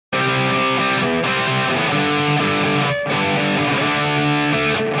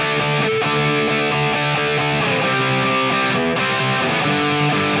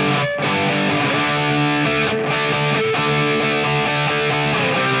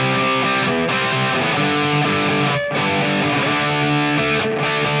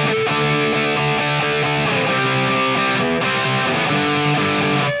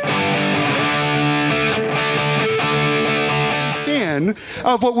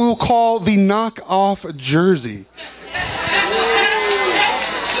of what we will call the knockoff jersey.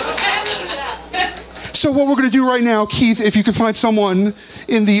 So what we're going to do right now, Keith, if you can find someone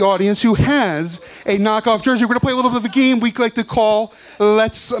in the audience who has a knockoff jersey, we're going to play a little bit of a game we like to call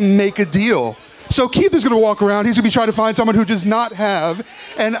Let's Make a Deal. So Keith is going to walk around. He's going to be trying to find someone who does not have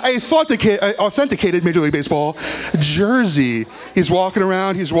an authenticated Major League Baseball jersey. He's walking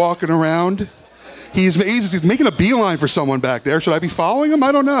around. He's making a beeline for someone back there. Should I be following him?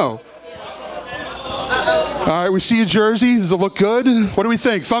 I don't know. All right, we see a jersey. Does it look good? What do we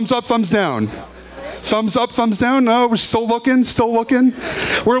think? Thumbs up, thumbs down? Thumbs up, thumbs down? No, we're still looking.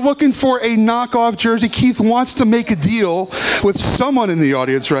 We're looking for a knockoff jersey. Keith wants to make a deal with someone in the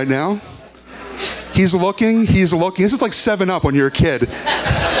audience right now. He's looking. This is like 7-Up when you're a kid.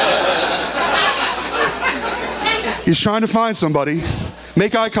 He's trying to find somebody.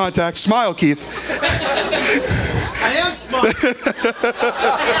 Make eye contact. Smile, Keith. I am smiling.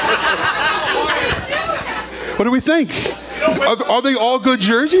 What do we think? Are they all good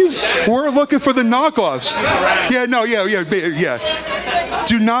jerseys? We're looking for the knockoffs. Yeah.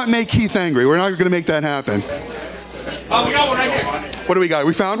 Do not make Keith angry. We're not going to make that happen. Oh, we got one right here. What do we got?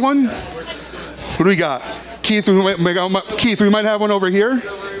 We found one? What do we got? Keith, we might have one over here.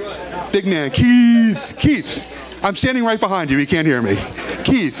 Big man. Keith. I'm standing right behind you. You can't hear me.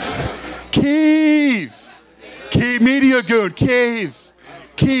 Keith. Media goon. Keith.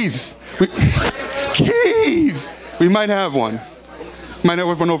 We might have one. Might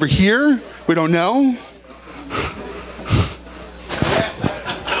have one over here. We don't know.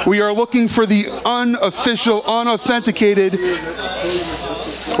 We are looking for the unofficial, unauthenticated.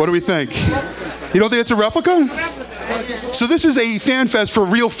 What do we think? You don't think it's a replica? So this is a fan fest for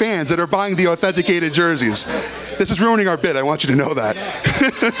real fans that are buying the authenticated jerseys. This is ruining our bid. I want you to know that.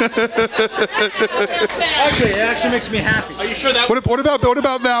 Actually, it actually makes me happy. Are you sure that? What about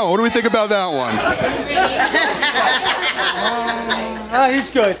that one? What do we think about that one? He's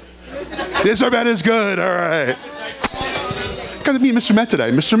good. This man is good. All right. Got to meet Mr. Met today.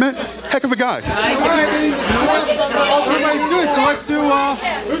 Mr. Met, heck of a guy. Everybody's good, so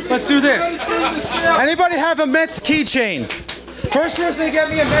let's do this. Anybody have a Mets keychain? First person to get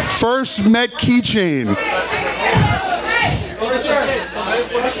me a Mets. First Met keychain.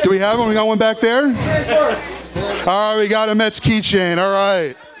 Do we have one? We got one back there? All right, we got a Mets keychain. All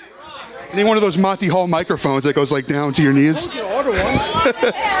right. Need one of those Monty Hall microphones that goes like down to your knees. I told you to order one.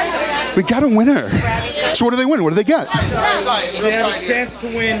 We got a winner. So what do they win? What do they get? They have a chance to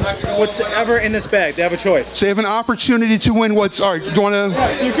win whatever in this bag. They have a choice. So they have an opportunity to win what's... All right, do you want to...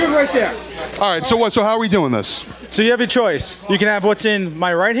 You're good right there. All right, so what? So how are we doing this? So you have a choice. You can have what's in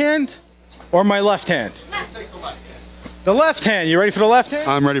my right hand or my left hand. The left hand. You ready for the left hand?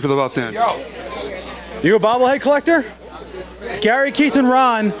 I'm ready for the left hand. You a bobblehead collector? Gary, Keith, and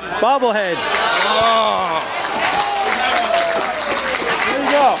Ron, bobblehead. Oh. There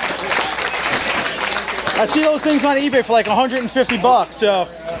you go. I see those things on eBay for like $150, so.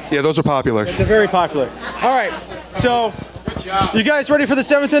 Yeah, those are popular. They're very popular. All right, so you guys ready for the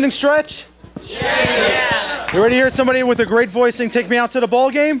 7th inning stretch? Yeah. You ready to hear somebody with a great voice sing "Take Me Out to the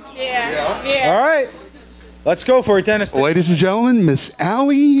Ball Game"? Yeah. All right, let's go for it, Dennis. Ladies and gentlemen, Miss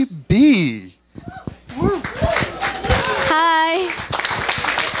Allie B. Woo. Hi.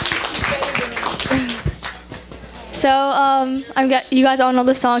 So, you guys all know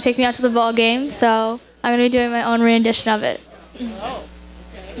the song "Take Me Out to the Ball Game," so I'm gonna be doing my own rendition of it.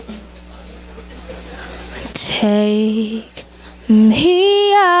 Take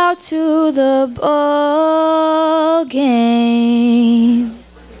me out to the ball game.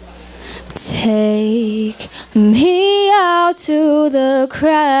 Take me out to the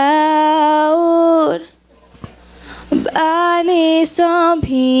crowd. Buy me some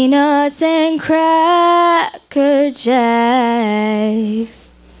peanuts and Cracker Jacks.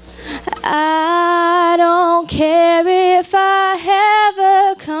 I don't care if I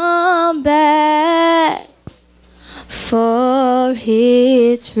ever come back, for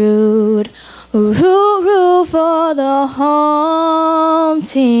it's rude for the home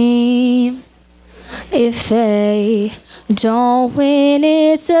team. If they don't win,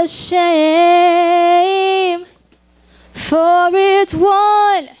 it's a shame. For it's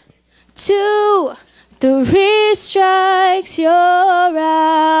 1, 2, 3 strikes, you're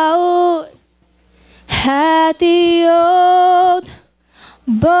out at the old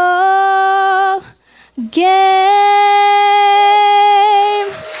ball game.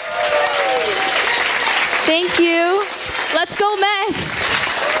 Thank you. Let's go Mets.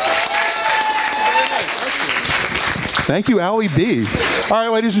 Thank you, Allie B. All right,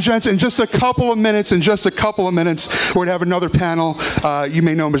 ladies and gents, in just a couple of minutes, we're going to have another panel. You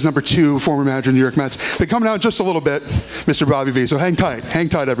may know him as number 2, former manager of the New York Mets. But coming out in just a little bit, Mr. Bobby V. So hang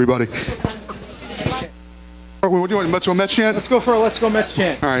tight, everybody. What are we doing? Let's go Mets chant? Let's go for a Let's Go Mets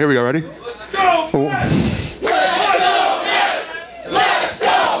chant. All right, here we go. Ready? Go!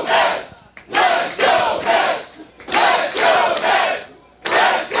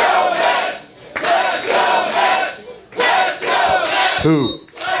 Who?